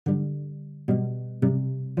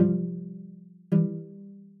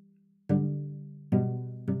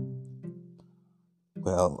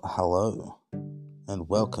Well, hello and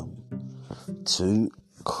welcome to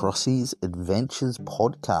Crossy's Adventures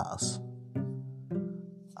podcast.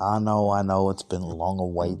 I know it's been long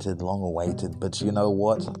awaited, but you know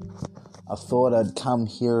what? I thought I'd come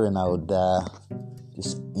here and I would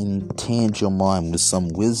just entangle your mind with some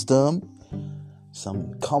wisdom,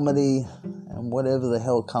 some comedy, and whatever the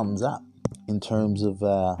hell comes up in terms of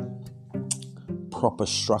proper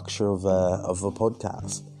structure of a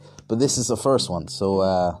podcast. But this is the first one, so,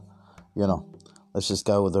 let's just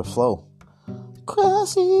go with the flow.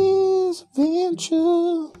 Crossy's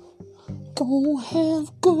Adventure, gonna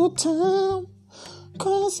have good time.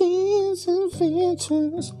 Crossy's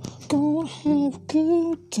Adventures, gonna have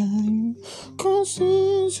good time.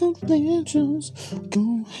 Crossy's Adventures,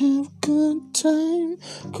 gonna have good time.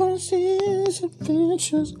 Crossy's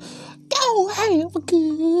Adventures, gonna have a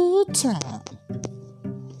good time.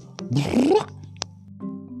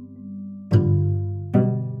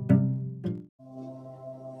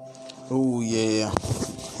 Oh yeah.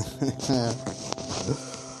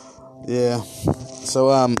 Yeah. So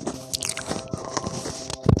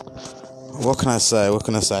what can I say?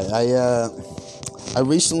 I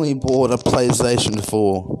recently bought a PlayStation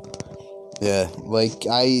 4. Yeah,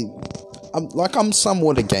 I'm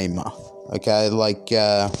somewhat a gamer. Okay,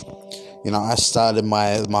 I started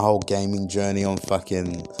my whole gaming journey on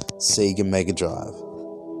fucking Sega Mega Drive.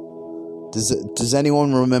 Does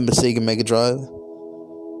anyone remember Sega Mega Drive?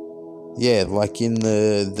 Yeah, like in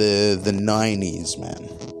the 90s, man.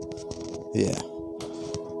 Yeah.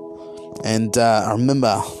 And I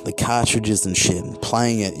remember the cartridges and shit and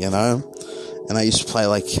playing it, And I used to play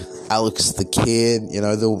like Alex the Kid,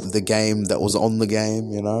 the game that was on the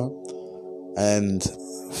game, And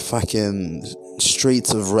fucking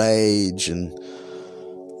Streets of Rage and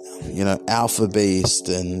Alpha Beast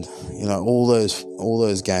and all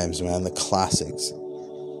those games, man, the classics.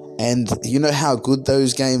 And you know how good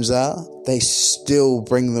those games are? They still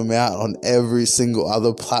bring them out on every single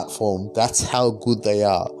other platform. That's how good they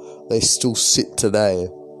are. They still sit today.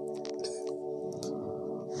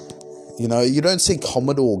 You don't see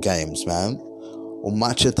Commodore games, man, or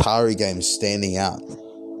much Atari games standing out.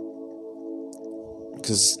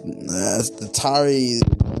 Because Atari,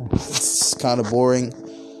 it's kind of boring,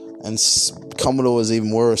 and Commodore is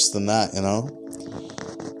even worse than that,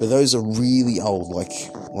 But those are really old, like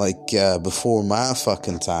before my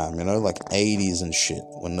fucking time, like 80s and shit,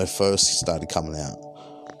 when they first started coming out.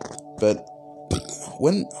 But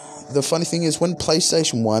the funny thing is, when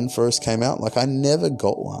PlayStation 1 first came out, I never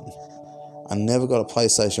got one. I never got a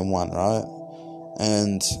PlayStation 1, right?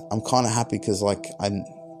 And I'm kind of happy because, I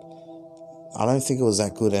don't think it was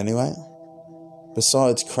that good anyway.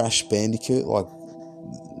 Besides Crash Bandicoot,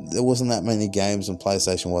 there wasn't that many games on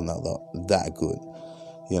PlayStation 1 that good.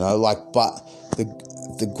 But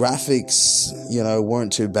the graphics,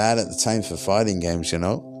 weren't too bad at the time for fighting games, But,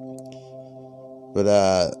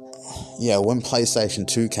 when PlayStation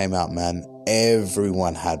 2 came out, man,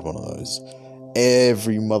 everyone had one of those.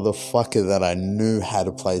 Every motherfucker that I knew had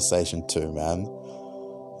a PlayStation 2, man.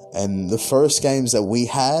 And the first games that we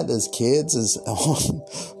had as kids on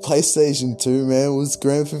PlayStation 2, man, was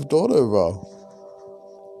Grand Theft Auto, bro.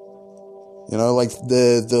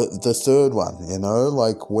 The third one,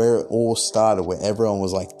 where it all started, where everyone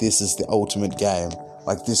was like, this is the ultimate game.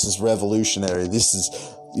 This is revolutionary. This is,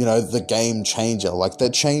 the game changer.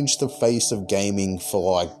 That changed the face of gaming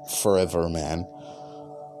for, forever, man.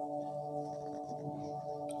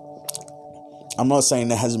 I'm not saying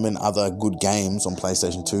there hasn't been other good games on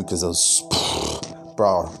PlayStation 2, because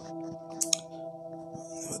bro,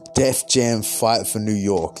 Def Jam Fight for New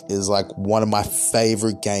York is one of my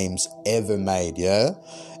favorite games ever made, yeah?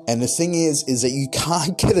 And the thing is that you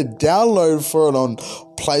can't get a download for it on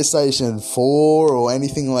PlayStation 4 or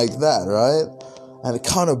anything like that, right? And it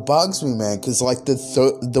kind of bugs me, man, because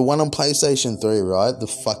the one on PlayStation 3, right? The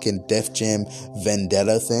fucking Def Jam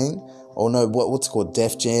Vendetta thing. Or no, what's it called?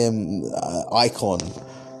 Def Jam Icon.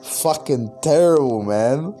 Fucking terrible,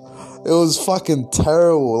 man. It was fucking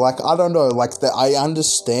terrible. I don't know. I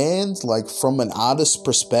understand, from an artist's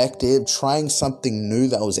perspective, trying something new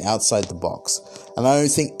that was outside the box. And I don't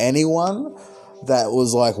think anyone that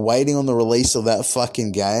was, waiting on the release of that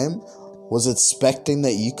fucking game was expecting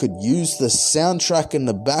that you could use the soundtrack in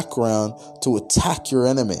the background to attack your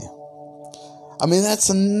enemy. I mean, that's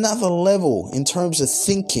another level in terms of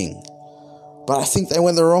thinking. But I think they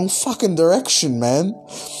went the wrong fucking direction, man.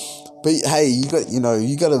 But hey, you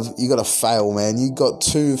gotta fail, man. You got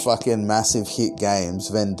two fucking massive hit games,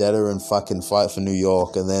 Vendetta and fucking Fight for New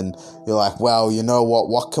York, and then you're like, well, you know what?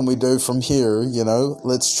 What can we do from here? You know,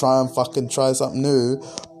 let's try something new.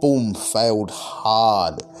 Boom, failed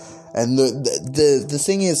hard. And the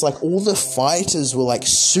thing is, like, all the fighters were like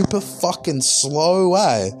super fucking slow,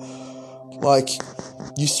 eh? Like,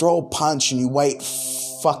 you throw a punch and you wait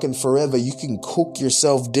fucking forever. You can cook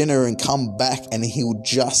yourself dinner and come back and he'll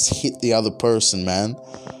just hit the other person, man.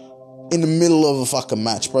 In the middle of a fucking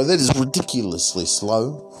match, bro. That is ridiculously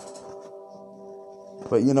slow.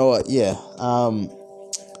 But you know what? Yeah.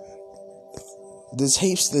 There's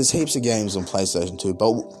heaps of games on PlayStation 2,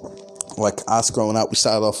 but like us growing up, we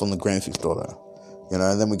started off on the Grand Theft Auto, you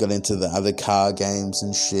know, and then we got into the other car games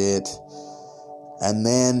and shit. And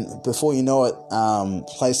then, before you know it,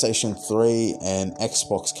 PlayStation 3 and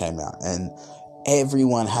Xbox came out. And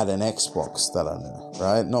everyone had an Xbox that I knew,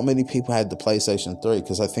 right? Not many people had the PlayStation 3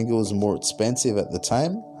 because I think it was more expensive at the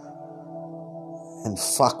time. And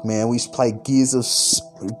fuck, man, we used to play Gears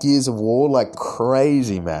of War like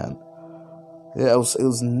crazy, man. Yeah, it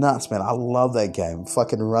was nuts, man. I love that game.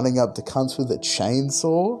 Fucking running up to cunts with a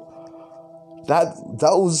chainsaw. That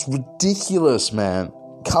was ridiculous, man.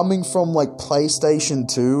 Coming from like PlayStation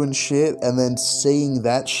 2 and shit, and then seeing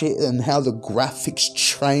that shit and how the graphics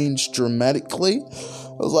changed dramatically,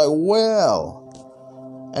 I was like, wow.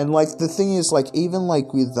 And like the thing is, like, even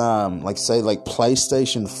like with like say like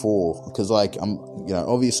PlayStation 4, because like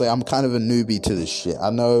obviously I'm kind of a newbie to this shit.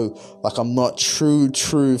 I know, like, I'm not true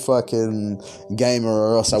fucking gamer,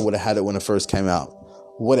 or else I would have had it when it first came out.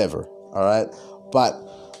 Whatever, alright? But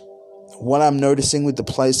what I'm noticing with the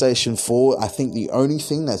PlayStation 4, I think the only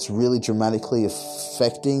thing that's really dramatically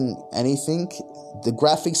affecting anything, the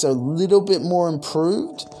graphics are a little bit more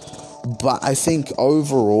improved, but I think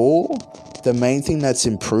overall, the main thing that's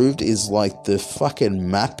improved is like the fucking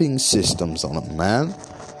mapping systems on it, man.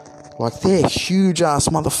 Like, they're huge ass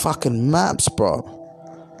motherfucking maps, bro.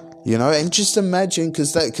 You know, and just imagine,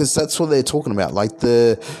 because that's what they're talking about, like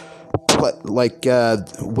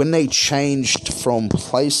when they changed from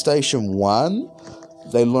PlayStation 1,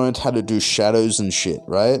 they learned how to do shadows and shit,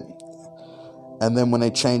 right? And then when they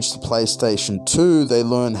changed to PlayStation 2, they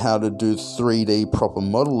learned how to do 3D proper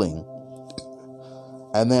modeling.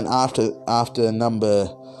 And then after number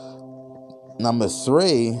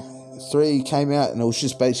 3 came out, and it was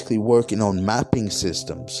just basically working on mapping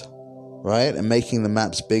systems, right? And making the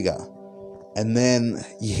maps bigger. And then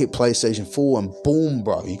you hit PlayStation 4 and boom,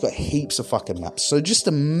 bro, you got heaps of fucking maps. So just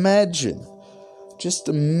imagine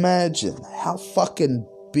how fucking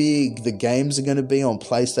big the games are going to be on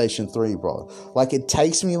PlayStation 3, bro. Like, it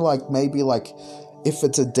takes me like, maybe like, if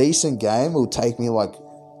it's a decent game, it'll take me like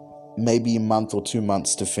maybe a month or 2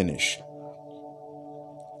 months to finish.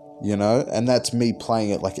 You know? And that's me playing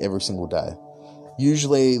it like every single day.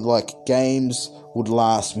 Usually, like, games would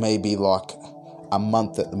last maybe like a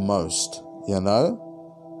month at the most. You know?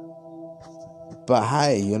 But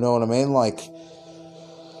hey, you know what I mean? Like,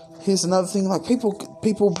 here's another thing, like,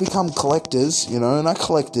 people become collectors, you know, and I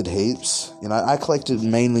collected heaps. You know, I collected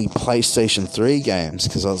mainly PlayStation 3 games,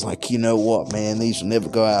 because I was like, you know what, man, these will never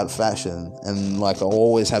go out of fashion, and like, I'll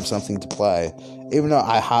always have something to play. Even though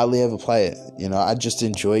I hardly ever play it, you know, I just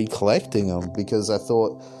enjoyed collecting them, because I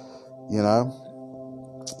thought, you know,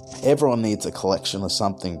 everyone needs a collection of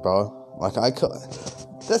something, bro. Like,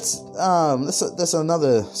 that's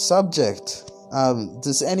another subject.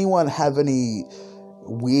 Does anyone have any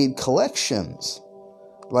weird collections?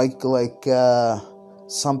 Like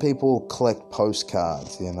some people collect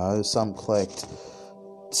postcards, you know, some collect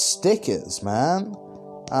stickers, man.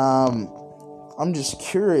 I'm just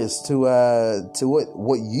curious to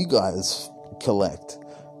what you guys collect.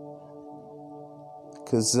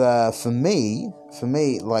 Because for me,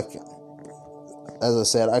 like, as I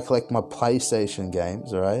said, I collect my PlayStation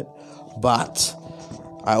games, alright? But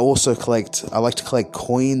I also I like to collect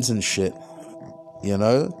coins and shit, you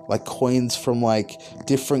know? Like coins from like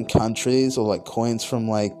different countries, or like coins from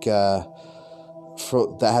like, that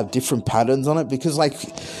have different patterns on it. Because like,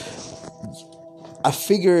 I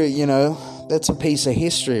figure, you know, that's a piece of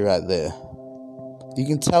history right there. You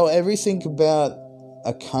can tell everything about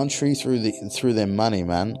a country through their money,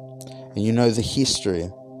 man. And you know the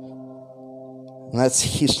history. And that's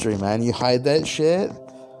history, man. You hide that shit.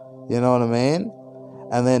 You know what I mean?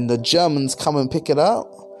 And then the Germans come and pick it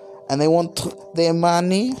up, and they want their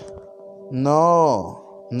money.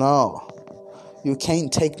 No. You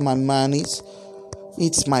can't take my money.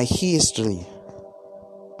 It's my history.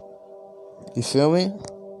 You feel me?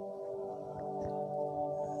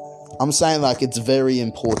 I'm saying, like, it's very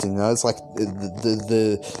important, you know? It's like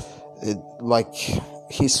like,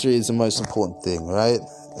 history is the most important thing, right?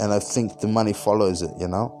 And I think the money follows it, you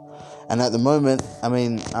know? And at the moment, I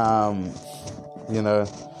mean, you know,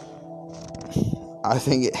 I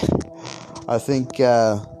think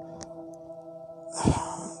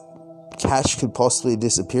cash could possibly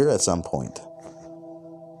disappear at some point.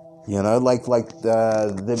 You know, like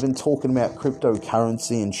they've been talking about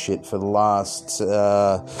cryptocurrency and shit for the last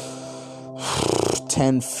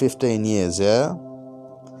 10, 15 years, yeah?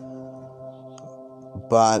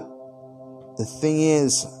 But the thing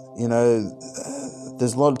is, you know,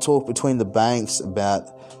 there's a lot of talk between the banks about,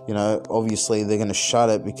 you know, obviously they're going to shut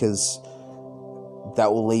it because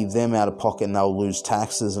that will leave them out of pocket and they'll lose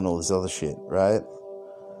taxes and all this other shit, right?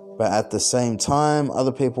 But at the same time,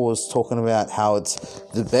 other people was talking about how it's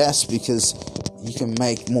the best because you can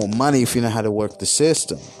make more money if you know how to work the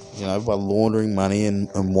system, you know, by laundering money and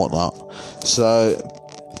whatnot. So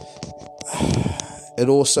it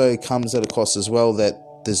also comes at a cost as well that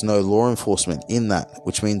there's no law enforcement in that,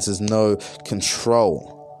 which means there's no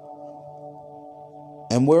control.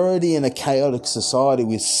 And we're already in a chaotic society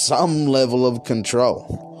with some level of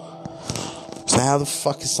control. So how the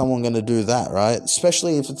fuck is someone going to do that, right?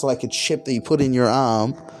 Especially if it's like a chip that you put in your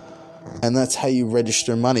arm and that's how you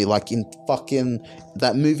register money. Like in fucking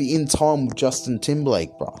that movie In Time with Justin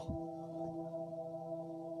Timberlake, bro.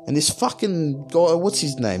 And this fucking guy, what's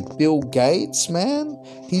his name? Bill Gates, man?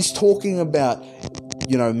 He's talking about,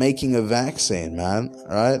 you know, making a vaccine, man,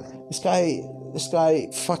 right? This guy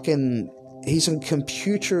fucking, he's a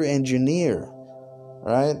computer engineer,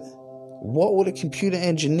 right? What would a computer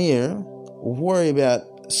engineer worry about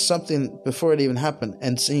something before it even happened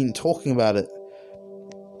and seeing talking about it?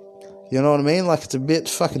 You know what I mean? Like, it's a bit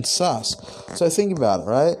fucking sus. So think about it,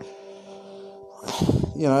 right?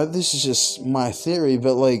 You know, this is just my theory,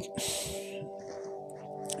 but like,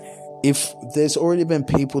 if there's already been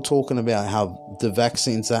people talking about how the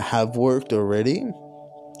vaccines that have worked already,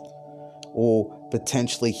 or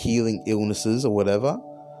potentially healing illnesses or whatever,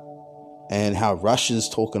 and how Russia's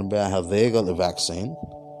talking about how they got the vaccine,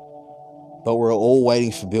 but we're all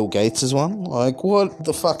waiting for Bill Gates' one. Like, what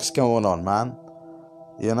the fuck's going on, man?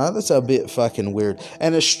 You know, that's a bit fucking weird.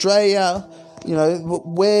 And Australia, you know,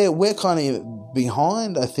 we're kind of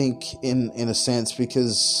behind, I think, in a sense,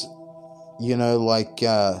 because, you know, like,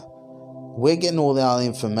 we're getting all our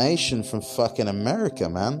information from fucking America,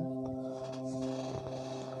 man.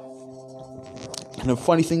 And the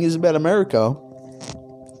funny thing is about America,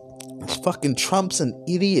 fucking Trump's an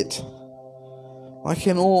idiot. Like,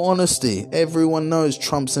 in all honesty, everyone knows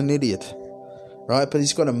Trump's an idiot, right? But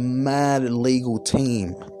he's got a mad legal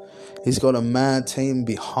team. He's got a mad team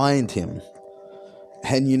behind him.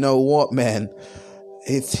 And you know what, man?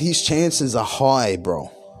 His chances are high,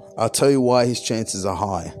 bro. I'll tell you why his chances are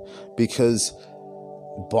high. Because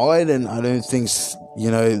Biden, I don't think,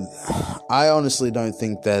 you know, I honestly don't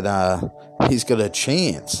think that he's got a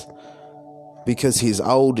chance. Because he's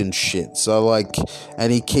old and shit. So, like,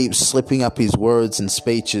 and he keeps slipping up his words and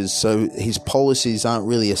speeches, so his policies aren't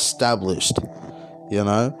really established, you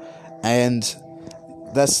know? And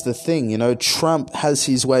that's the thing, you know? Trump has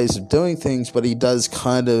his ways of doing things, but he does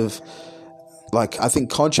kind of, like, I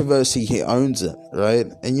think controversy, he owns it, right?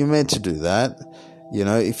 And you're meant to do that, you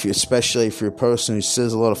know? Especially if you're a person who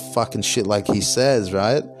says a lot of fucking shit like he says,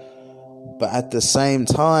 right? But at the same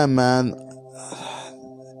time, man,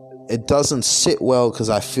 it doesn't sit well, because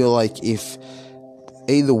I feel like if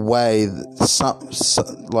either way,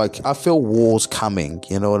 like, I feel war's coming,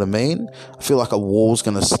 you know what I mean? I feel like a war's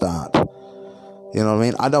going to start, you know what I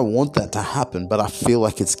mean? I don't want that to happen, but I feel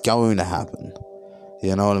like it's going to happen,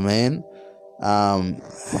 you know what I mean?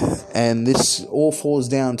 And this all falls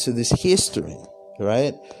down to this history,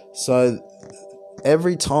 right? So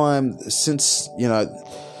every time since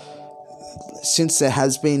there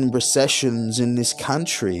has been recessions in this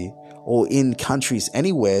country, or in countries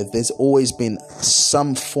anywhere, there's always been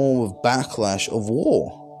some form of backlash of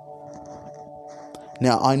war.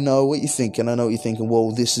 Now, I know what you're thinking. I know what you're thinking. Well,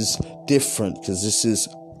 this is different because this is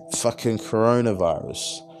fucking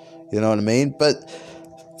coronavirus. You know what I mean? But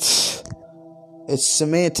it's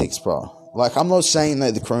semantics, bro. Like, I'm not saying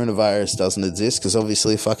that the coronavirus doesn't exist, because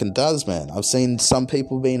obviously it fucking does, man. I've seen some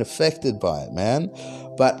people being affected by it, man.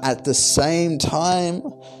 But at the same time,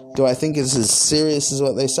 do I think it's as serious as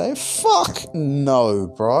what they say? Fuck no,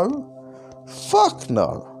 bro. Fuck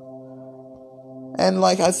no. And,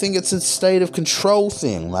 like, I think it's a state of control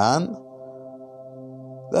thing, man.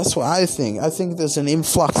 That's what I think. I think there's an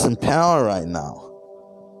influx in power right now.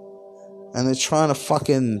 And they're trying to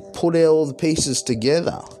fucking put all the pieces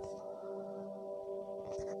together.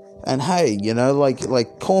 And hey,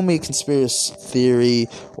 like call me a conspiracy theory,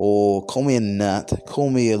 or call me a nut, call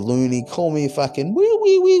me a loony, call me a fucking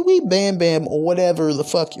wee bam bam, or whatever the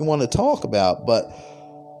fuck you want to talk about. But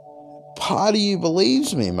part of you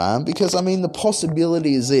believes me, man, because I mean the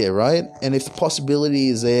possibility is there, right? And if the possibility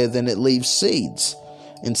is there, then it leaves seeds,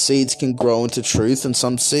 and seeds can grow into truth, and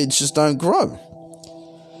some seeds just don't grow.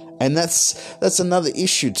 And that's another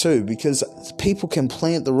issue too, because people can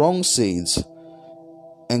plant the wrong seeds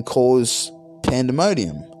and cause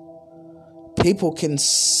pandemonium. People can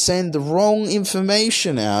send the wrong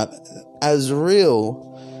information out as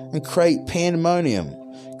real and create pandemonium,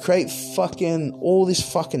 create fucking all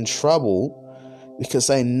this fucking trouble, because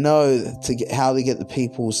they know how to get the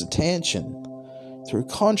people's attention through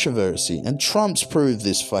controversy. And Trump's proved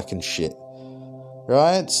this fucking shit,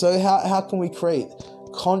 right? So how can we create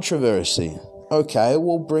controversy? Okay,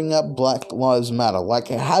 we'll bring up Black Lives Matter, like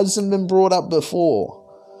it hasn't been brought up before.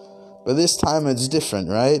 But this time it's different,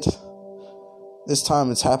 right? This time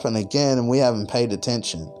it's happened again and we haven't paid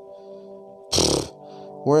attention.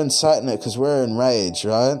 We're inciting it because we're enraged,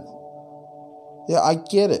 right? Yeah, I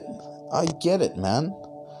get it, man.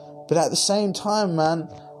 But at the same time, man,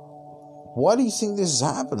 why do you think this is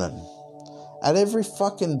happening? At every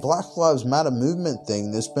fucking Black Lives Matter movement thing,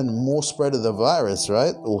 there's been more spread of the virus,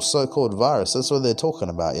 right? Or so-called virus. That's what they're talking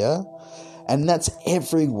about, yeah? And that's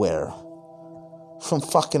everywhere. From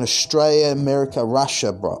fucking Australia, America,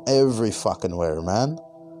 Russia, bro. Every fucking where, man.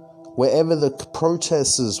 Wherever the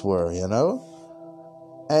protesters were,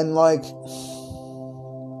 And like,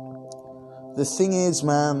 the thing is,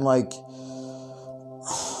 man, like,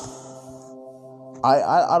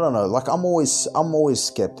 I don't know. Like, I'm always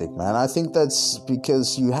skeptic, man. I think that's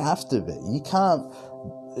because you have to be. You can't,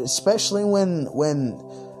 especially when,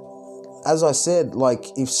 as I said, like,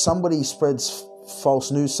 if somebody spreads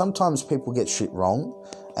false news, sometimes people get shit wrong,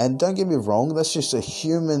 and don't get me wrong, that's just a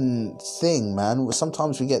human thing, man.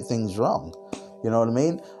 Sometimes we get things wrong, you know what I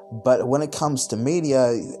mean? But when it comes to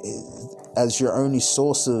media as your only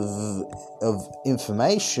source of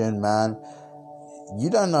information, man, you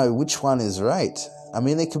don't know which one is right. I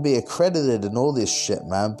mean, they could be accredited and all this shit,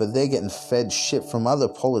 man, but they're getting fed shit from other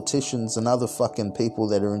politicians and other fucking people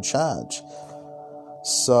that are in charge.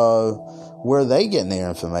 So where are they getting their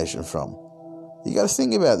information from? You got to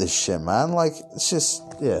think about this shit, man. Like, it's just,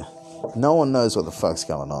 yeah. No one knows what the fuck's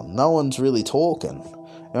going on. No one's really talking.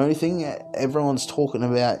 The only thing everyone's talking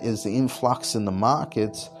about is the influx in the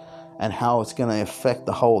markets and how it's going to affect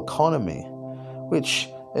the whole economy, which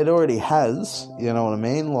it already has, you know what I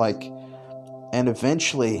mean? Like, and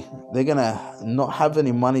eventually they're going to not have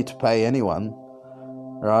any money to pay anyone,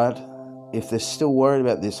 right? If they're still worried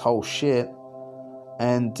about this whole shit.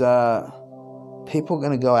 And people are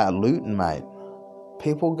going to go out looting, mate.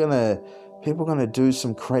 People gonna do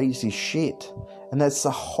some crazy shit, and that's the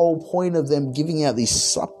whole point of them giving out these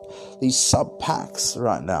sub packs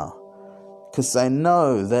right now, because they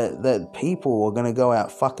know that people are gonna go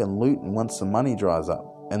out fucking looting once the money dries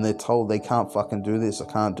up, and they're told they can't fucking do this or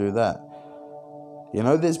can't do that.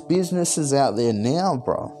 There's businesses out there now,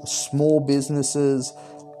 bro. Small businesses,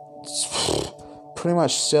 pretty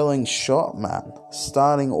much selling shop, man,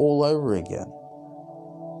 starting all over again.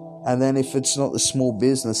 And then if it's not the small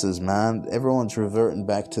businesses, man, everyone's reverting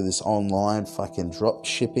back to this online fucking drop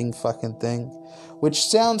shipping fucking thing, which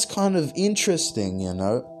sounds kind of interesting,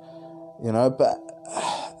 but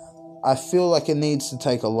I feel like it needs to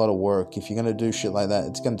take a lot of work. If you're going to do shit like that,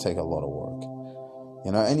 it's going to take a lot of work,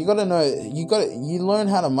 and you got to know, you learn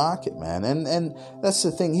how to market, man. And that's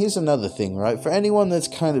the thing. Here's another thing, right? For anyone that's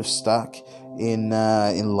kind of stuck in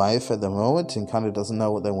life at the moment and kind of doesn't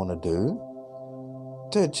know what they want to do,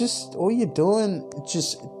 dude, just all you're doing,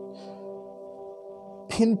 just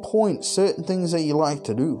pinpoint certain things that you like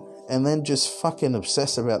to do and then just fucking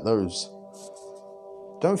obsess about those.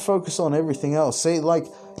 Don't focus on everything else. See, like,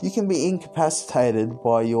 you can be incapacitated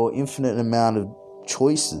by your infinite amount of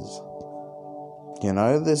choices.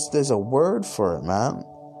 There's a word for it, man.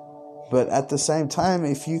 But at the same time,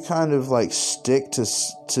 if you kind of like stick to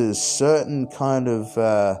certain kind of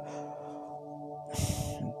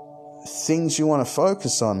things you want to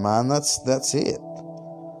focus on, man, that's it.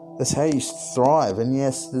 That's how you thrive. And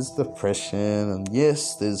yes, there's depression, and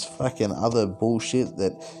yes, there's fucking other bullshit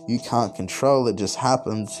that you can't control that just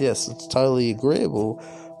happens. Yes, it's totally agreeable.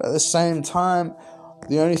 But at the same time,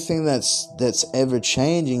 the only thing that's ever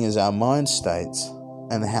changing is our mind states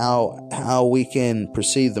and how we can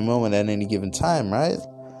perceive the moment at any given time, right?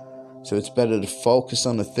 So it's better to focus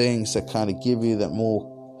on the things that kind of give you that more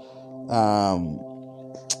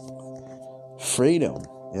freedom,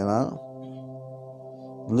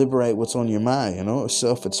 liberate what's on your mind,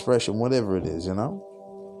 self-expression, whatever it is,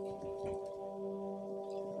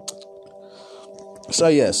 So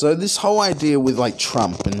yeah, so this whole idea with like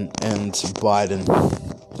Trump and Biden,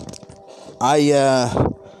 I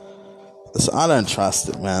don't trust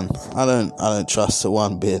it, man. I don't trust it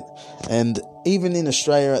one bit. And even in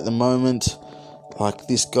Australia at the moment, like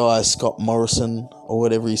this guy Scott Morrison or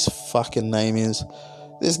whatever his fucking name is,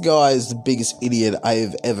 this guy is the biggest idiot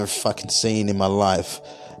I've ever fucking seen in my life.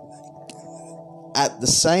 At the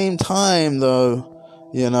same time, though,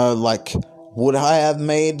 like, would I have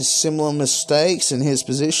made similar mistakes in his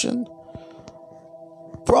position?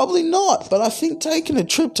 Probably not, but I think taking a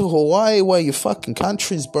trip to Hawaii where your fucking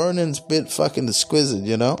country's burning is a bit fucking exquisite,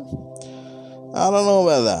 I don't know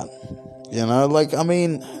about that. Like, I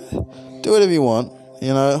mean, do whatever you want,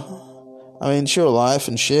 I mean, it's your life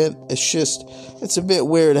and shit. It's a bit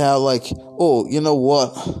weird how, like, oh, you know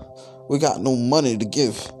what? We got no money to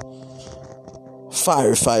give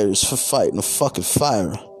firefighters for fighting a fucking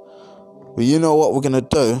fire. But you know what we're gonna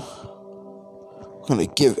do? We're gonna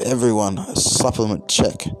give everyone a supplement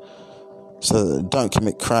check so that they don't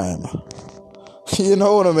commit crime. You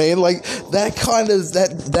know what I mean? Like, that kind of,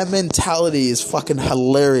 that mentality is fucking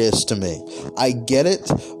hilarious to me. I get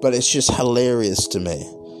it, but it's just hilarious to me.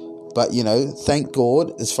 But, thank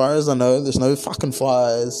God, as far as I know, there's no fucking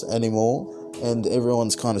fires anymore, and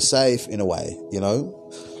everyone's kind of safe in a way,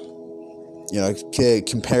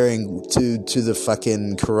 comparing to the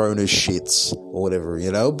fucking corona shits or whatever,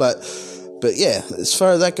 but yeah, as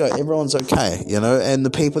far as that goes, everyone's okay, and the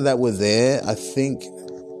people that were there, I think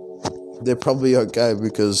they're probably okay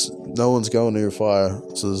because no one's going near a fire,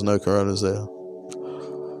 so there's no coronas there.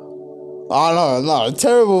 I know, no,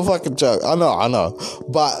 terrible fucking joke. I know,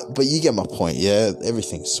 but you get my point, yeah.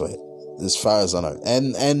 Everything's sweet, as far as I know,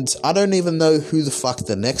 and I don't even know who the fuck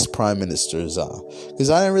the next prime ministers are, because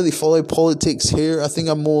I don't really follow politics here. I think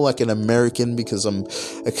I'm more like an American because I'm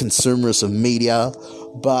a consumerist of media,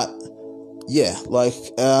 but yeah, like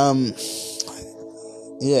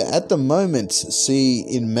yeah. At the moment, see,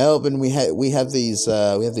 in Melbourne, we have these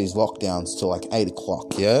lockdowns till like 8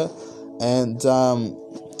 o'clock, yeah, and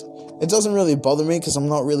it doesn't really bother me because I'm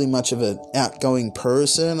not really much of an outgoing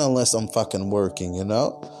person unless I'm fucking working,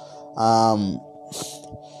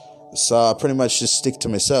 So I pretty much just stick to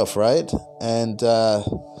myself, right? And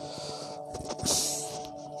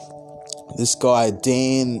this guy,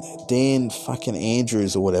 Dan fucking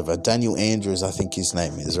Andrews or whatever, Daniel Andrews, I think his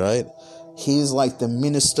name is, right? He's like the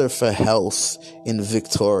Minister for Health in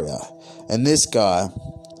Victoria. And this guy,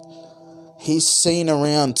 he's seen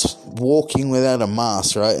around walking without a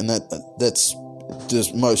mask, right? And that's the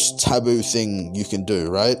most taboo thing you can do,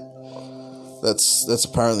 right? That's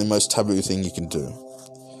apparently the most taboo thing you can do.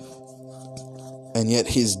 And yet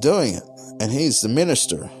he's doing it. And he's the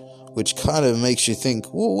minister, which kind of makes you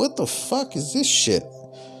think, well, what the fuck is this shit?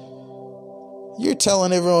 You're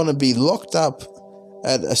telling everyone to be locked up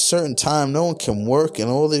at a certain time, no one can work and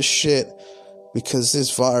all this shit because this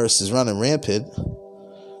virus is running rampant.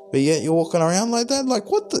 But yet you're walking around like that? Like,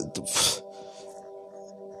 what the...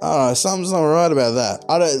 I don't know, something's not right about that.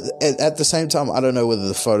 At the same time, I don't know whether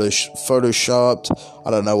the photoshopped. I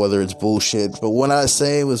don't know whether it's bullshit. But what I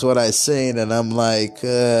say was what I seen, and I'm like...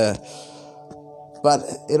 But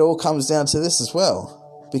it all comes down to this as well.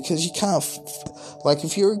 Because you can't... like,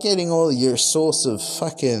 if you're getting all your source of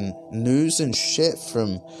fucking news and shit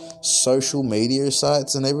from social media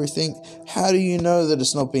sites and everything, how do you know that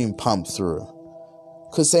it's not being pumped through?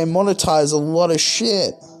 Because they monetize a lot of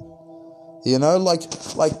shit. Dude,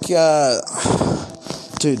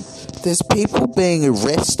 there's people being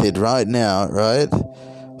arrested right now, right?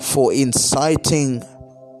 For inciting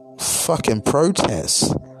fucking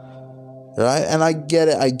protests. Right? And I get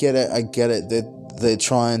it. They're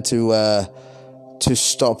trying to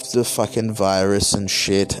stop the fucking virus and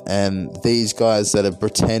shit. And these guys that are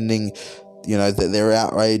pretending, that they're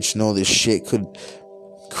outraged and all this shit could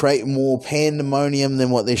create more pandemonium than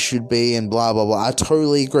what there should be and blah, blah, blah. I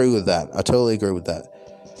totally agree with that.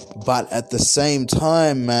 But at the same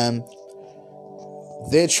time, man,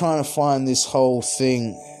 they're trying to find this whole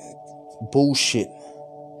thing bullshit.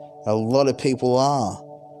 A lot of people are.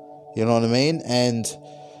 You know what I mean? And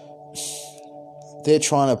they're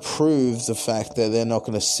trying to prove the fact that they're not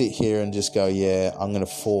going to sit here and just go, yeah, I'm going to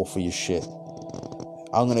fall for your shit.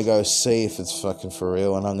 I'm going to go see if it's fucking for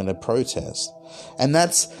real and I'm going to protest. And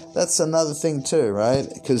that's another thing too, right?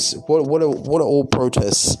 Because what do all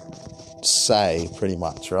protests say, pretty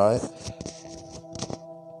much, right?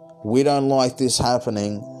 We don't like this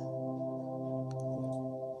happening.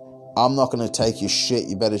 I'm not going to take your shit.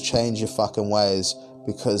 You better change your fucking ways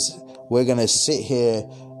because we're going to sit here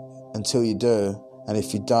until you do, and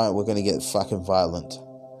if you don't, we're going to get fucking violent.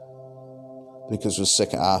 Because we're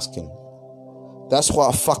sick of asking. That's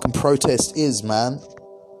what a fucking protest is, man.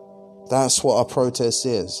 That's what a protest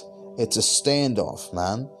is. It's a standoff,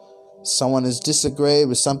 man. Someone has disagreed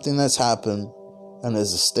with something that's happened, and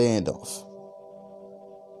there's a standoff.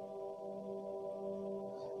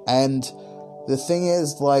 And the thing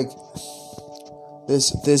is, like,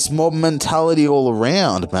 there's mob mentality all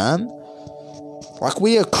around, man. Like,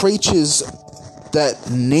 we are creatures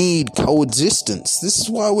that need coexistence. This is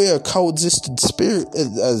why we are coexistent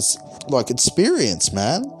experience,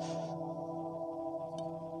 man.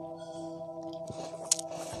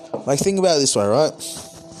 Like, think about it this way, right?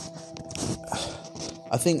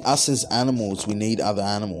 I think us as animals, we need other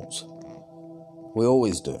animals. We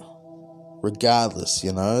always do. Regardless,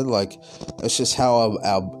 you know? Like, it's just how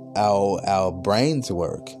our brains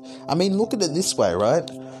work. I mean, look at it this way, right?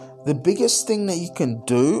 The biggest thing that you can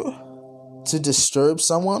do to disturb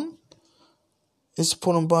someone is to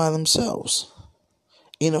put them by themselves.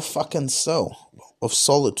 In a fucking cell of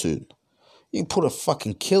solitude. You can put a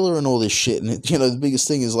fucking killer in all this shit, and you know, the biggest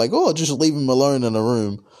thing is like, oh, just leave him alone in a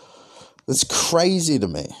room. That's crazy to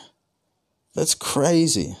me. That's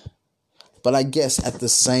crazy. But I guess at the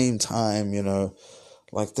same time, you know,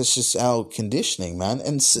 like, that's just our conditioning, man.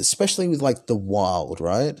 And especially with, like, the wild,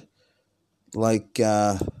 right? Like,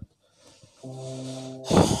 how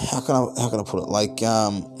can I put it? Like,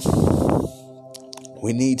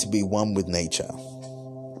 we need to be one with nature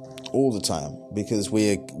all the time, because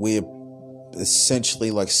we're essentially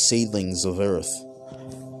like seedlings of earth,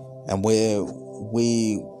 and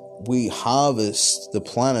we harvest the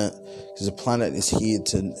planet because the planet is here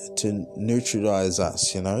to neutralize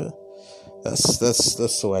us, you know. That's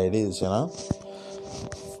the way it is, you know.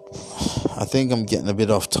 I think I'm getting a bit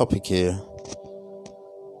off topic here,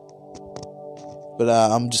 but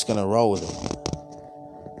I'm just gonna roll with it.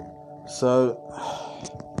 So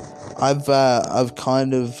I've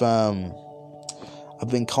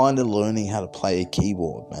been kind of learning how to play a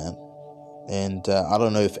keyboard, man. And I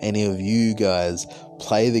don't know if any of you guys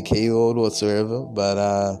play the keyboard whatsoever,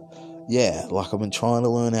 but yeah, like, I've been trying to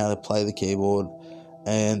learn how to play the keyboard.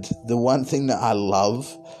 And the one thing that I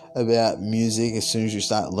love about music, as soon as you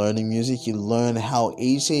start learning music, you learn how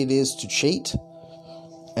easy it is to cheat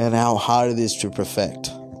and how hard it is to perfect.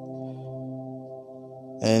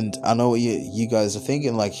 And I know what you guys are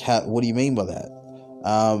thinking, like, what do you mean by that?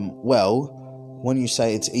 Well, when you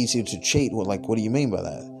say it's easier to cheat, what do you mean by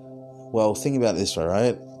that? Well, think about it this way,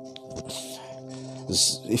 right?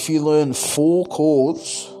 If you learn 4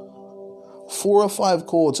 or 5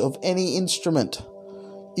 chords of any instrument,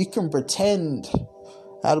 you can pretend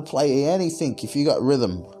how to play anything if you got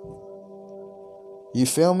rhythm. You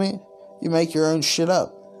feel me? You make your own shit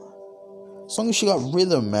up. As long as you got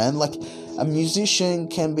rhythm, man. Like, a musician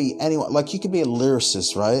can be anyone. Like, you can be a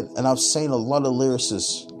lyricist, right? And I've seen a lot of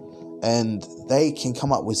lyricists, and they can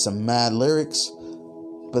come up with some mad lyrics,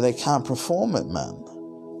 but they can't perform it, man,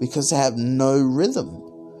 because they have no rhythm.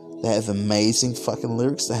 They have amazing fucking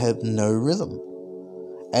lyrics. They have no rhythm.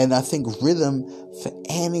 And I think rhythm for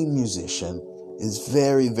any musician is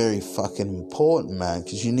very, very fucking important, man,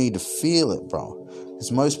 because you need to feel it, bro.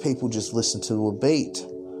 Because most people just listen to a beat.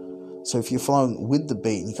 So if you're flowing with the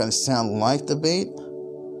beat and you kind of sound like the beat,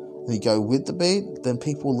 and you go with the beat, then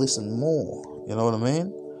people listen more. You know what I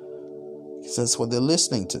mean? Because that's what they're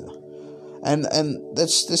listening to. And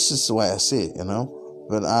this is the way I see it, you know?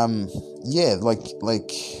 But, yeah, like,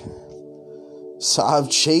 so I've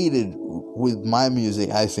cheated with my music,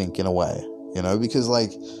 I think, in a way, you know, because,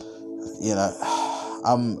 like, you know,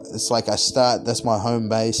 it's like that's my home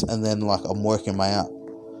base, and then, like, I'm working my up,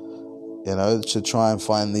 you know, to try and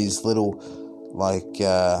find these little, like,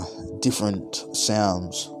 different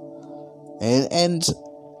sounds. And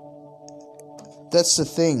that's the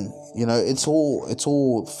thing, you know, it's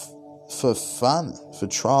all for fun, for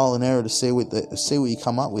trial and error, to see what you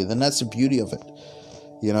come up with. And that's the beauty of it,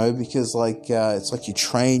 you know, because, like, it's like you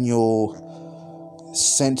train your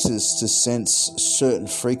senses to sense certain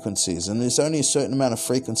frequencies, and there's only a certain amount of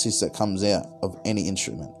frequencies that comes out of any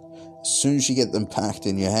instrument. As soon as you get them packed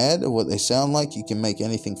in your head of what they sound like, you can make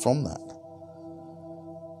anything from that,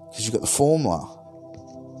 because you've got the formula.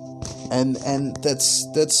 And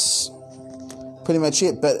that's pretty much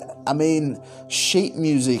it. But I mean, sheet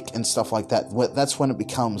music and stuff like that, that's when it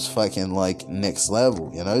becomes fucking, like, next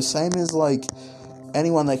level, you know. Same as, like,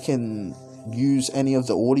 anyone that can use any of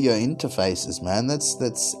the audio interfaces, man.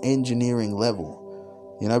 That's engineering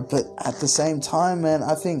level, you know. But at the same time, man,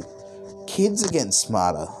 I think kids are getting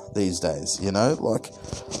smarter these days, you know? Like,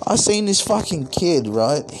 I seen this fucking kid,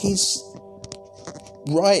 right? He's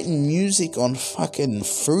writing music on fucking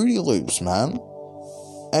Fruity Loops, man.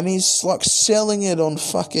 And he's, like, selling it on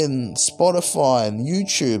fucking Spotify and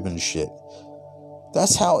YouTube and shit.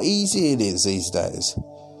 That's how easy it is these days.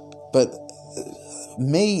 But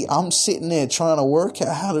me, I'm sitting there trying to work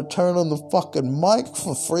out how to turn on the fucking mic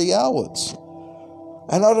for 3 hours.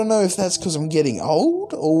 And I don't know if that's because I'm getting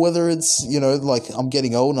old, or whether it's, you know, like, I'm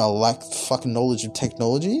getting old and I lack fucking knowledge of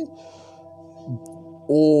technology,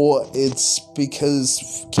 or it's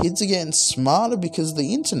because kids are getting smarter because of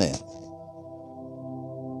the internet.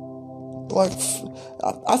 Like,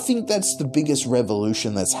 I think that's the biggest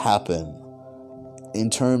revolution that's happened in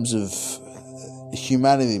terms of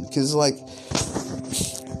humanity, because, like,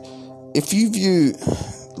 if you view,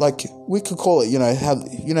 like, we could call it,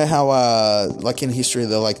 how like in history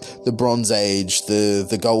they're like the Bronze Age,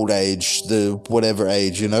 the Gold Age, the whatever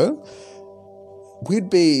age, you know? We'd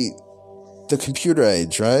be the computer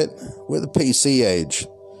age, right? We're the PC age.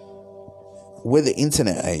 We're the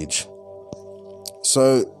internet age.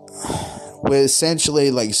 So we're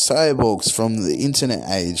essentially like cyborgs from the internet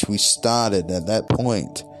age. We started at that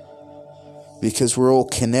point. Because we're all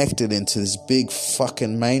connected into this big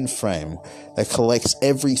fucking mainframe that collects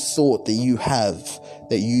every thought that you have,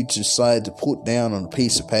 that you decide to put down on a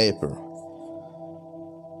piece of paper.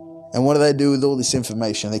 And what do they do with all this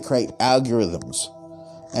information? They create algorithms.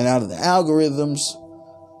 And out of the algorithms,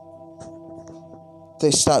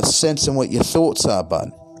 they start sensing what your thoughts are,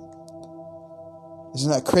 bud.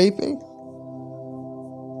 Isn't that creepy?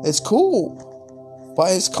 It's cool,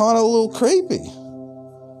 but it's kind of a little creepy.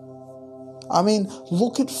 I mean,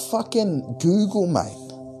 look at fucking Google,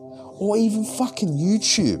 mate. Or even fucking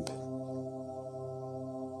YouTube.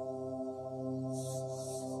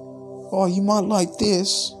 Oh, you might like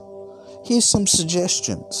this. Here's some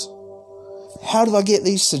suggestions. How did I get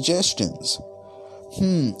these suggestions?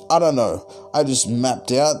 I don't know. I just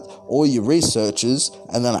mapped out all your researches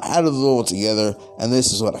and then I added it all together and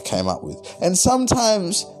this is what I came up with. And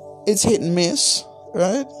sometimes it's hit and miss,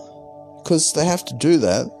 right? Because they have to do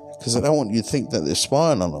that. Because they don't want you to think that they're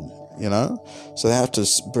spying on them, you know? So they have to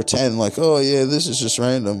pretend like, oh, yeah, this is just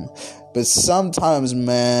random. But sometimes,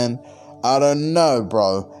 man, I don't know,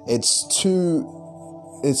 bro. It's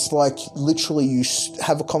like literally you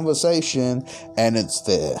have a conversation and it's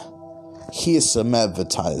there. Here's some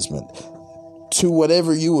advertisement to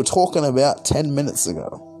whatever you were talking about 10 minutes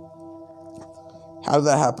ago. How did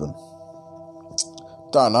that happen?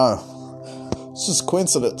 Don't know. It's just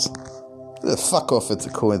coincidence. Fuck off, it's a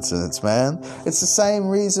coincidence, man. It's the same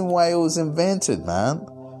reason why it was invented, man.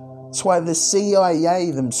 It's why the CIA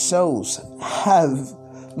themselves have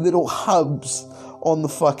little hubs on the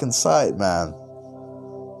fucking site, man.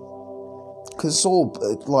 Because it's all,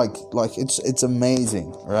 like it's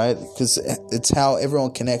amazing, right? Because it's how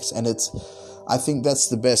everyone connects, and I think that's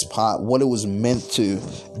the best part. What it was meant to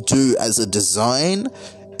do as a design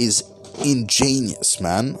is ingenious,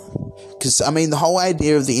 man. Because, I mean, the whole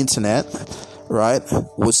idea of the internet, right,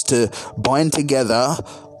 was to bind together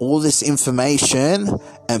all this information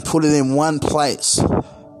and put it in one place.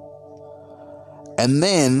 And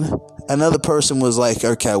then another person was like,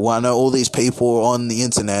 okay, well, I know all these people are on the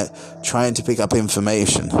internet trying to pick up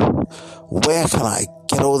information. Where can I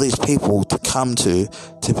get all these people to come to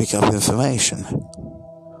pick up information?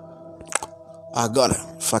 I got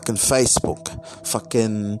it. Fucking Facebook.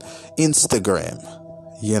 Fucking Instagram.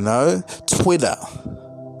 You know? Twitter.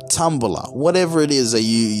 Tumblr. Whatever it is that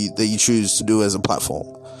you choose to do as a platform.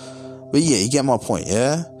 But yeah, you get my point,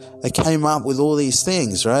 yeah? They came up with all these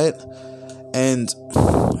things, right? And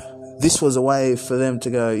this was a way for them to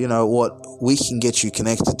go, you know what? We can get you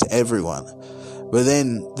connected to everyone. But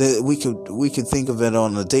then we could think of it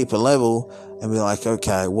on a deeper level and be like,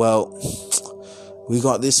 okay, well, we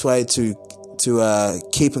got this way to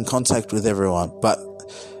keep in contact with everyone, but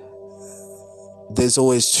there's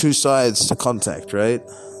always two sides to contact, right?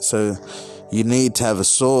 So you need to have a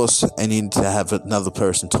source and you need to have another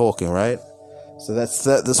person talking, right? So that's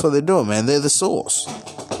what they're doing, man. They're the source.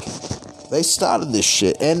 They started this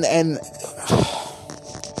shit, and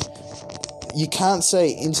you can't say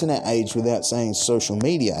internet age without saying social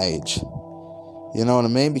media age. You know what I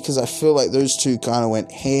mean? Because I feel like those two kind of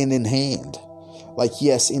went hand in hand. Like,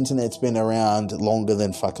 yes, internet's been around longer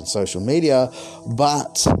than fucking social media,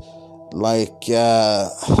 but, like,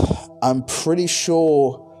 I'm pretty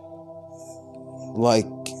sure, like,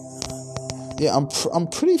 yeah, I'm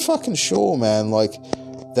pretty fucking sure, man, like,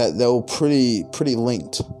 that they were pretty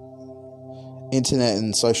linked. Internet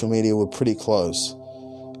and social media were pretty close.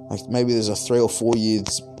 Like, maybe there's a 3 or 4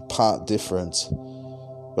 years part difference,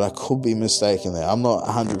 but I could be mistaken there. I'm not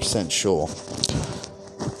 100% sure.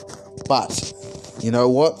 But, you know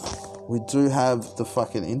what? We do have the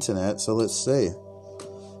fucking internet, so let's see.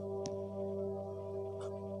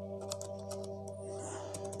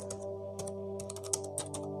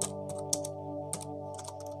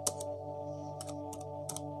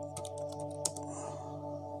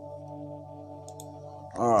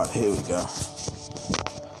 Alright, here we go.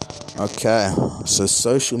 Okay, so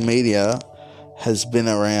social media has been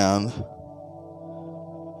around.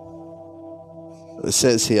 It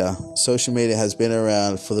says here, social media has been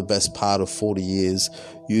around for the best part of 40 years,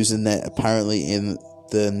 using that apparently in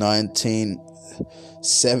the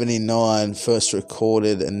 1979 first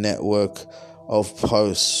recorded a network of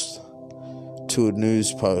posts to a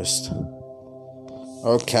news post.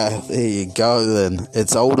 Okay, there you go then.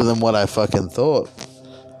 It's older than what I fucking thought.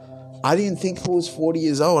 I didn't think it was 40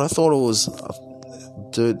 years old. I thought it was,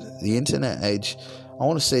 dude, the internet age. I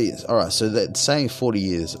want to see, alright, so that's saying 40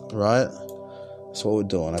 years, right? That's what we're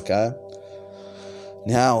doing, okay?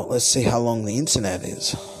 Now, let's see how long the internet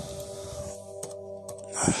is.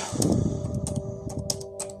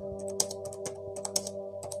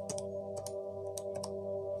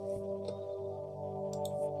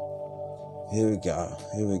 Here we go.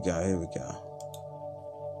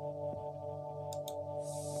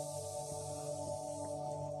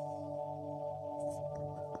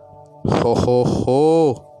 Ho, ho,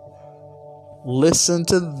 ho. Listen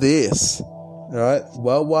to this. Right?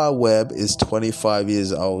 World Wide Web is 25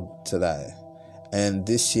 years old today. And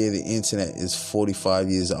this year the internet is 45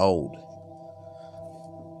 years old.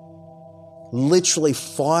 Literally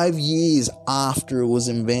 5 years after it was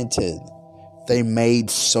invented, they made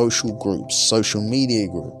social groups, social media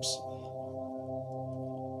groups.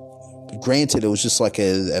 Granted, it was just like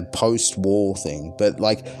a post-war thing, but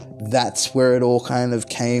like that's where it all kind of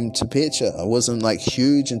came to picture. It wasn't like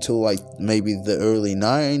huge until like maybe the early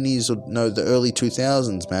 90s or no, the early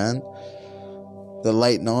 2000s, man. The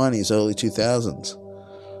late 90s, early 2000s.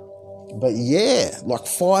 But yeah, like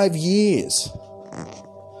 5 years.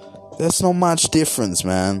 That's not much difference,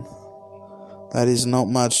 man. That is not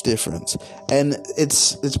much difference. And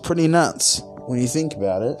it's pretty nuts when you think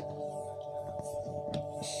about it.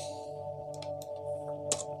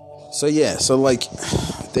 So yeah, so like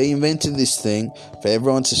they invented this thing for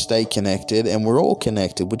everyone to stay connected, and we're all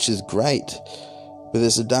connected, which is great. But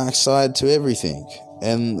there's a dark side to everything,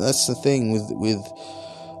 and that's the thing with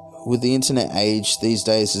the internet age these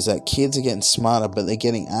days, is that kids are getting smarter, but they're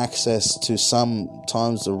getting access to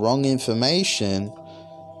sometimes the wrong information,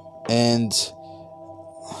 and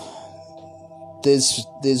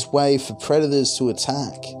there's way for predators to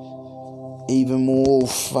attack even more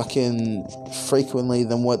fucking frequently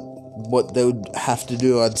than what they would have to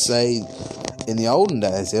do, I'd say, in the olden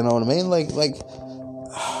days. You know what I mean? Like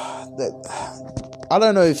that. I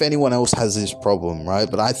don't know if anyone else has this problem, right?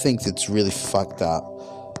 But I think it's really fucked up.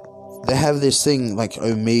 They have this thing like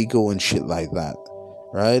Omegle and shit like that,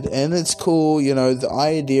 right? And it's cool, you know. The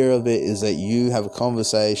idea of it is that you have a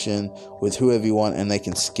conversation with whoever you want, and they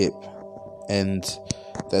can skip, and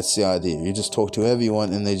that's the idea. You just talk to whoever you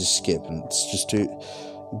want, and they just skip, and it's just two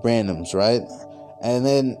randoms, right? And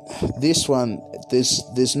then this one,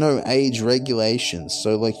 there's no age regulations.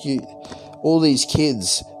 So like all these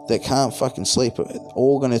kids that can't fucking sleep are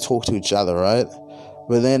all going to talk to each other, right?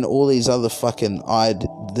 But then all these other fucking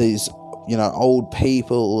these, you know, old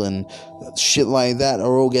people and shit like that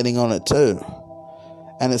are all getting on it too.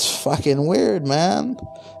 And it's fucking weird, man.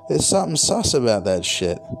 There's something sus about that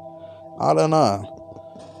shit. I don't know.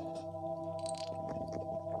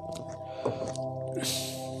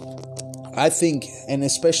 I think, and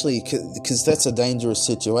especially because that's a dangerous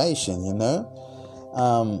situation, you know?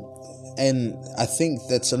 And I think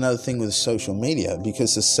that's another thing with social media,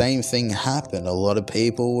 because the same thing happened. A lot of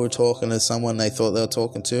people were talking to someone they thought they were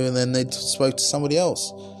talking to, and then they spoke to somebody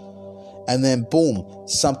else. And then, boom,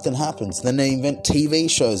 something happens. Then they invent TV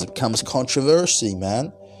shows. It becomes controversy,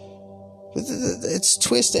 man. It's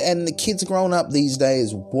twisted, and the kids growing up these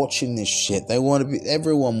days watching this shit,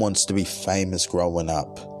 everyone wants to be famous growing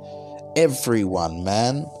up. Everyone,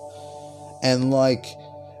 man. And like,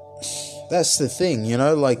 that's the thing, you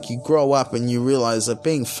know, like you grow up and you realize that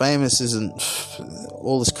being famous isn't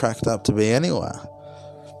all it's cracked up to be anyway.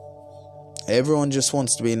 Everyone just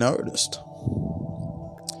wants to be noticed.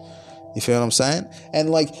 You feel what I'm saying? And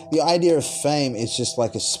like the idea of fame is just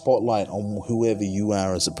like a spotlight on whoever you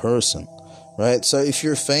are as a person, right? So if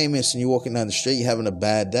you're famous and you're walking down the street, you're having a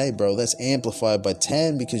bad day, bro, that's amplified by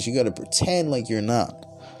 10 because you got to pretend like you're not.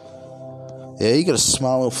 Yeah, you got to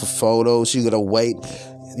smile for photos. You got to wait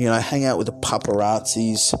hang out with the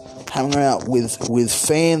paparazzis, hang out with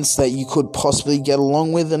fans that you could possibly get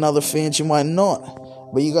along with, and other fans you might not.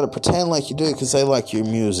 But you got to pretend like you do because they like your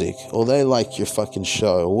music or they like your fucking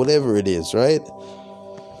show or whatever it is, right?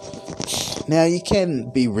 Now, you can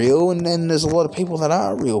be real, and then there's a lot of people that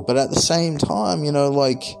are real, but at the same time,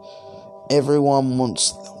 everyone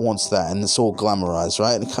wants that, and it's all glamorized,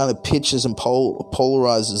 right? And it kind of pitches and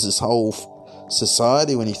polarizes this whole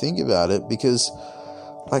society when you think about it, because,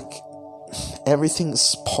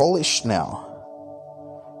 everything's polished now.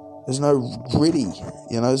 There's no gritty,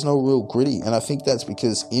 there's no real gritty, and I think that's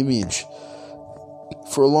because image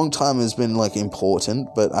for a long time has been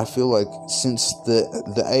important, but I feel like since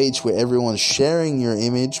the age where everyone's sharing your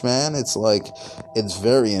image, man, it's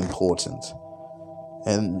very important,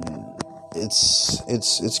 and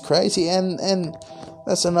it's crazy, and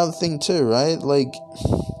that's another thing too, right?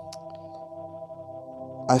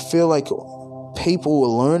 I feel like people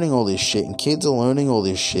are learning all this shit, and kids are learning all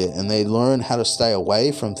this shit, and they learn how to stay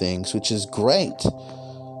away from things, which is great.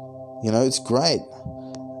 It's great.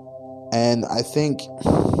 And I think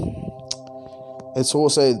it's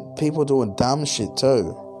also people doing dumb shit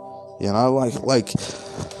too. It's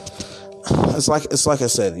like I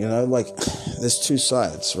said, there's two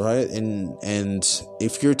sides, right? And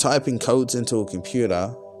if you're typing codes into a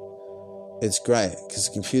computer, it's great because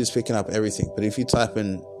the computer's picking up everything. But if you type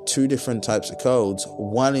in two different types of codes,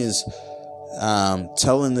 one is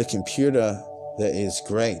telling the computer that it's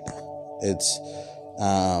great. It's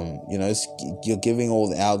you're giving all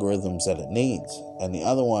the algorithms that it needs, and the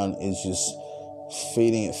other one is just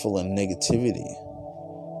feeding it full of negativity.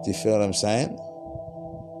 Do you feel what I'm saying?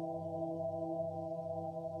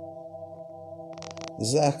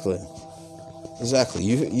 Exactly.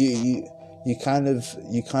 You kind of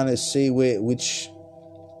see which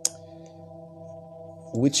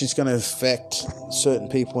is going to affect certain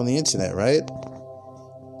people on the internet, right?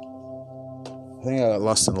 I think I got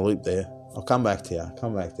lost in the loop there. I'll come back to you.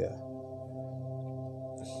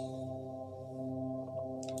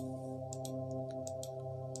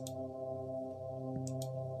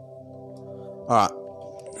 Alright.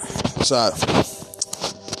 So,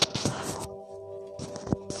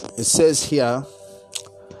 it says here,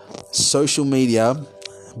 social media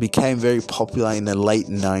became very popular in the late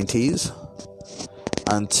 90s.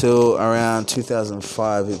 Until around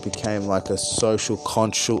 2005, it became like a social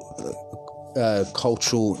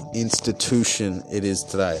cultural institution it is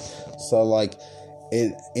today. So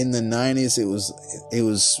in the 90s, it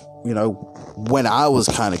was when I was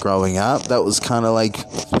kind of growing up, that was kind of like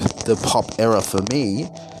the pop era for me.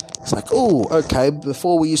 It's oh, okay,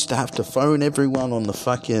 before we used to have to phone everyone on the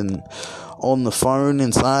phone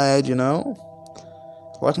inside,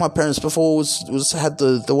 Like my parents before had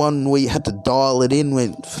the one where you had to dial it in,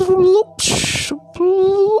 went,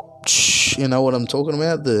 you know what I'm talking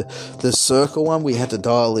about? The circle one, we had to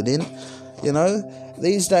dial it in,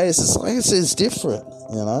 These days it's different,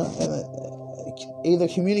 Either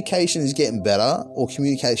communication is getting better or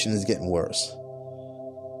communication is getting worse.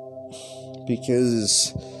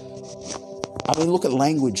 Because, look at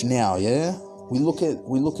language now, yeah? We look at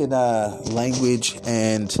language,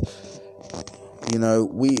 and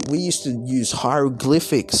we used to use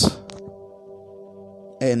hieroglyphics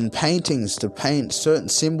and paintings to paint certain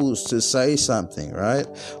symbols to say something, right?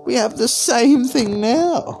 We have the same thing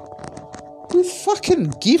now with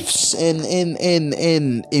fucking GIFs and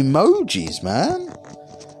emojis, man.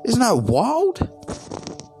 Isn't that wild?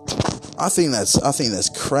 I think that's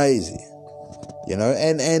crazy,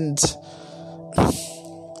 and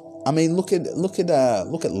look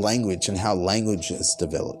at language and how language has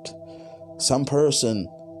developed. Some person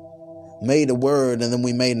made a word, and then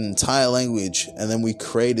we made an entire language, and then we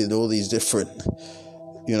created all these different,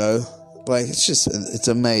 it's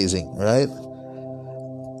amazing, right?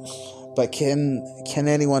 But can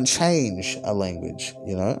anyone change a language,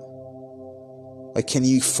 can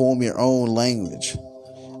you form your own language?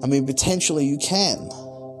 Potentially you can.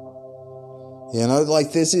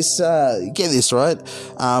 There's this, get this, right?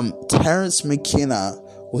 Terence McKenna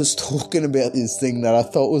was talking about this thing that I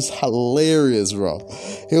thought was hilarious, Rob.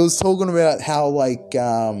 He was talking about how,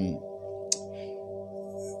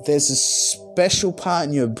 there's a special part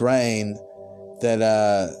in your brain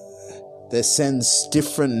that sends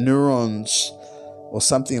different neurons or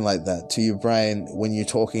something like that to your brain when you're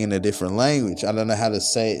talking in a different language. I don't know how to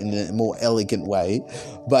say it in a more elegant way,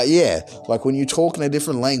 but yeah, when you talk in a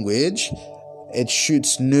different language, it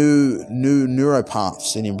shoots new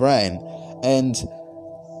neuropaths in your brain, and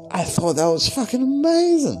I thought that was fucking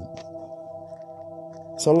amazing.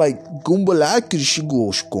 So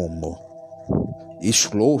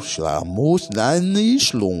Ishloshamos dan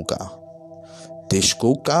ishlunga.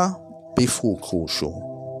 Dishkuka bifukusho.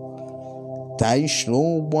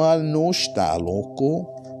 Taishlungwa noshta loko.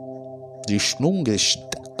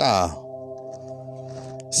 Dishlungishtaka.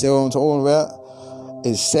 See what I'm talking about?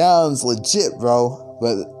 It sounds legit, bro,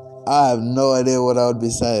 but I have no idea what I would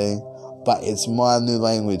be saying. But it's my new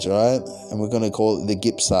language, right? And we're gonna call it the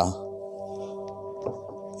Gipsa.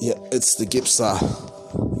 Yeah, it's the Gipsa.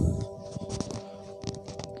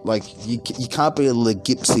 Like, you can't be a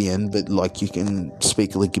Legipsian, but, like, you can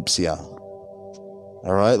speak Legipsia.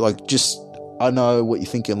 Alright? Like, just, I know what you're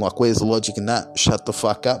thinking, like, where's the logic in that? Shut the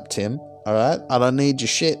fuck up, Tim. Alright? I don't need your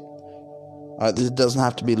shit. Alright? This doesn't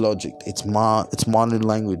have to be logic. It's my new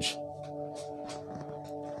language.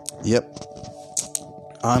 Yep.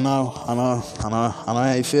 I know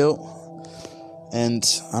how you feel. And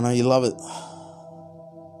I know you love it.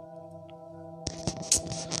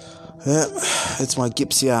 Ja, it's my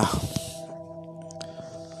Gipsia.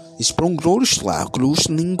 Ich sprung Großschlag,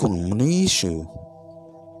 Großlingon, Manische.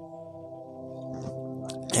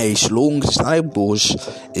 Hey, Schlung, Snipbush,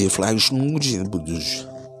 a Fleischung, Bush,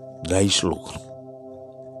 Reichloch.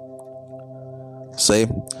 See?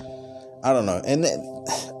 I don't know. And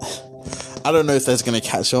I don't know if that's going to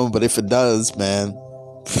catch on, but if it does, man,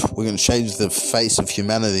 we're going to change the face of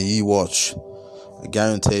humanity. You watch. I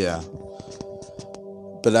guarantee ya.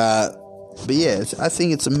 But yeah, I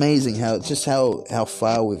think it's amazing how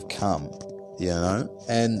far we've come, you know,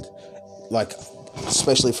 and like,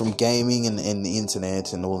 especially from gaming and the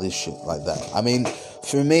internet and all this shit like that. I mean,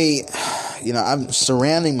 for me, you know, I'm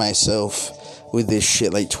surrounding myself with this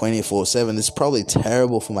shit like 24/7. It's probably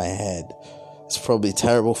terrible for my head. It's probably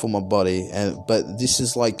terrible for my body, but this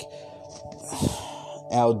is like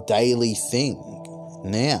our daily thing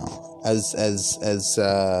now as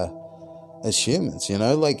humans, you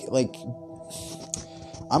know, like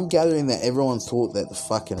I'm gathering that everyone thought that the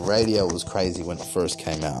fucking radio was crazy when it first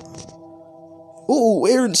came out. Ooh,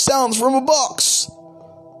 hearing sounds from a box.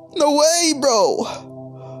 No way, bro.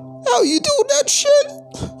 How you doing that shit?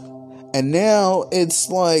 And now it's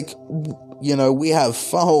like, you know, we have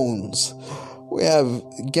phones, we have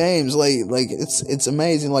games, like it's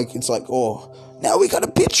amazing. Like, it's like, oh, now we got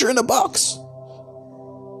a picture in a box.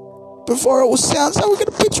 Before it was sounds, now we got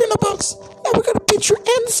a picture in a box. Now we got a picture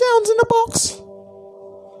and sounds in a box.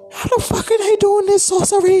 How the fuck are they doing this,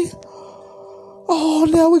 sorcery? Oh,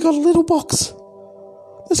 now we got a little box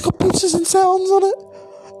that's got pictures and sounds on it,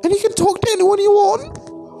 and you can talk to anyone you want.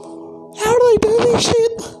 How do they do this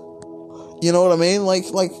shit? You know what I mean? Like,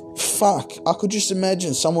 fuck. I could just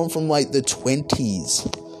imagine someone from, like, the 20s,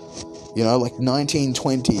 you know, like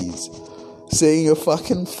 1920s, seeing a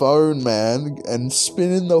fucking phone, man, and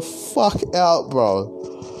spinning the fuck out, bro.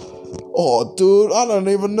 Oh, dude, I don't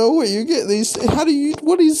even know where you get these.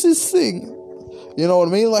 What is this thing? You know what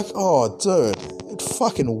I mean? Like, oh, dude, it'd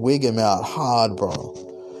fucking wig him out hard, bro.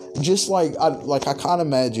 Just I can't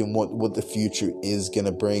imagine what the future is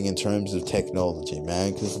gonna bring in terms of technology,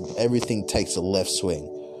 man, because everything takes a left swing.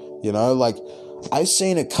 You know, like, I've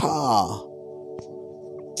seen a car,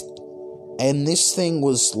 and this thing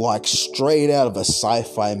was like straight out of a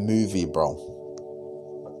sci-fi movie, bro.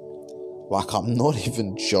 Like, I'm not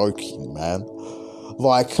even joking, man.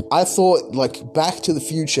 Like, I thought, like, Back to the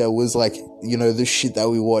Future was, like, you know, the shit that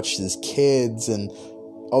we watched as kids, and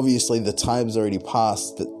obviously the time's already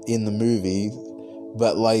passed in the movie,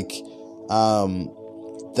 but, like,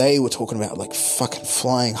 they were talking about, like, fucking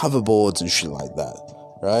flying hoverboards and shit like that,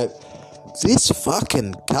 right? This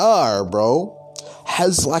fucking car, bro,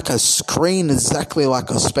 has, like, a screen exactly like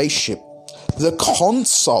a spaceship. The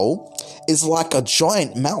console is like a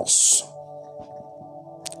giant mouse.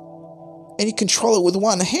 And you control it with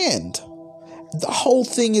one hand. The whole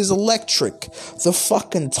thing is electric. The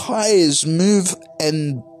fucking tires move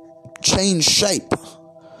and change shape.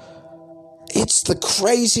 It's the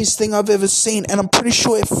craziest thing I've ever seen, and I'm pretty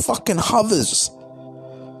sure it fucking hovers.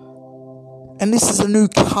 And this is a new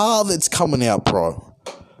car that's coming out, bro.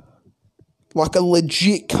 Like a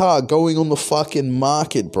legit car going on the fucking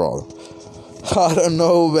market, bro. I don't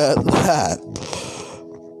know about that.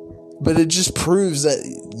 But it just proves that,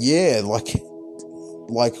 yeah, I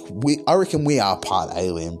reckon we are part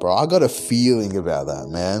alien, bro. I got a feeling about that,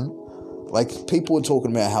 man. Like, people were talking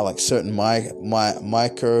about how, like, certain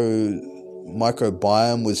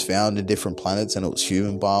microbiome was found in different planets, and it was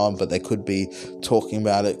human biome, but they could be talking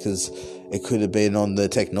about it because it could have been on the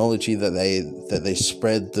technology that they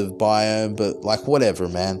spread the biome, but, like, whatever,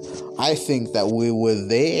 man. I think that we were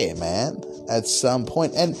there, man, at some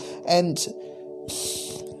point, and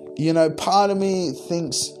you know, part of me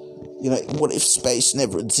thinks what if space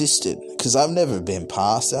never existed? Because I've never been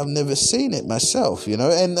past it. I've never seen it myself,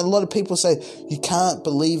 And a lot of people say, you can't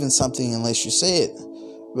believe in something unless you see it.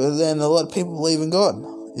 But then a lot of people believe in God.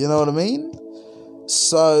 You know what I mean?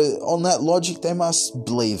 So, on that logic, they must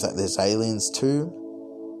believe that there's aliens too.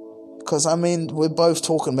 Because, we're both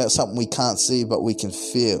talking about something we can't see, but we can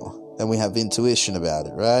feel. And we have intuition about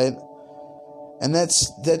it, right? And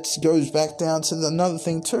that goes back down to another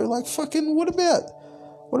thing too. Like, fucking, what about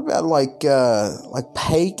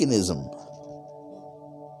paganism?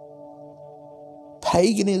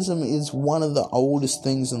 Paganism is one of the oldest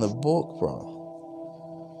things in the book, bro.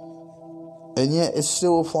 And yet it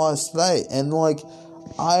still applies today. And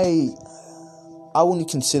I wouldn't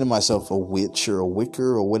consider myself a witch or a Wicca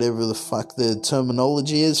or whatever the fuck the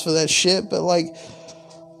terminology is for that shit, but I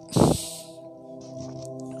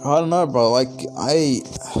don't know, bro.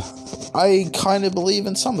 I kind of believe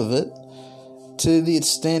in some of it, to the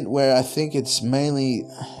extent where I think it's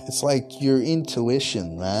like your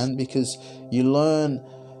intuition, man, because you learn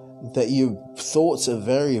that your thoughts are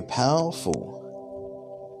very powerful.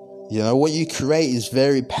 What you create is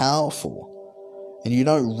very powerful, and you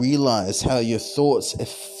don't realize how your thoughts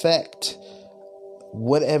affect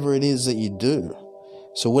whatever it is that you do.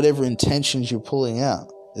 So whatever intentions you're pulling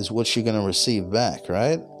out is what you're going to receive back,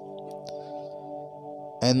 right?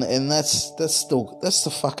 And that's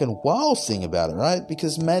the fucking wild thing about it, right?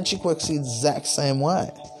 Because magic works the exact same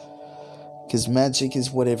way. Because magic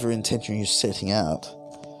is whatever intention you're setting out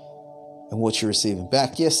and what you're receiving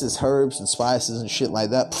back. Yes, there's herbs and spices and shit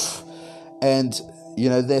like that. And,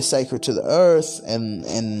 they're sacred to the earth,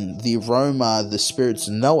 and the aroma, the spirits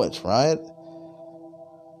know it, right?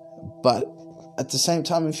 But at the same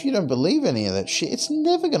time, if you don't believe any of that shit, it's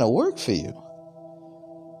never going to work for you.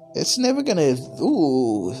 It's never going to,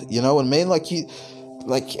 you know what I mean?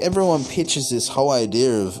 Everyone pitches this whole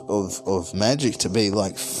idea of magic to be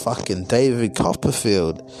like fucking David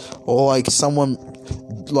Copperfield, or like someone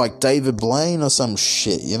like David Blaine or some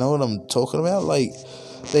shit. You know what I'm talking about?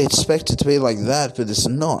 They expect it to be like that, but it's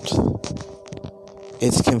not.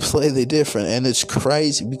 It's completely different, and it's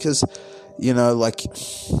crazy because,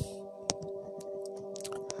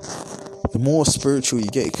 the more spiritual you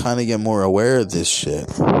get, you kind of get more aware of this shit.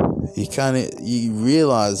 You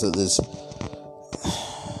realize that there's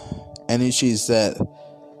energies that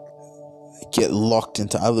get locked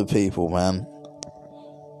into other people, man.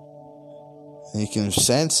 And you can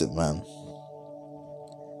sense it, man.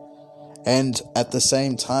 And at the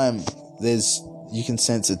same time, you can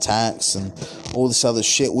sense attacks and all this other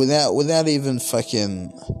shit without even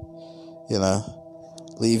fucking,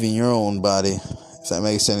 leaving your own body, if that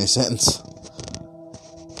makes any sense.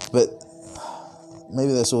 But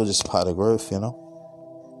maybe that's all just part of growth,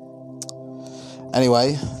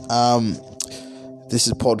 Anyway, this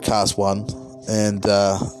is podcast 1, and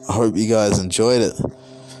I hope you guys enjoyed it.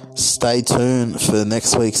 Stay tuned for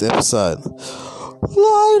next week's episode.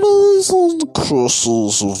 Lighters on the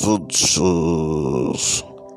crystals of adventures.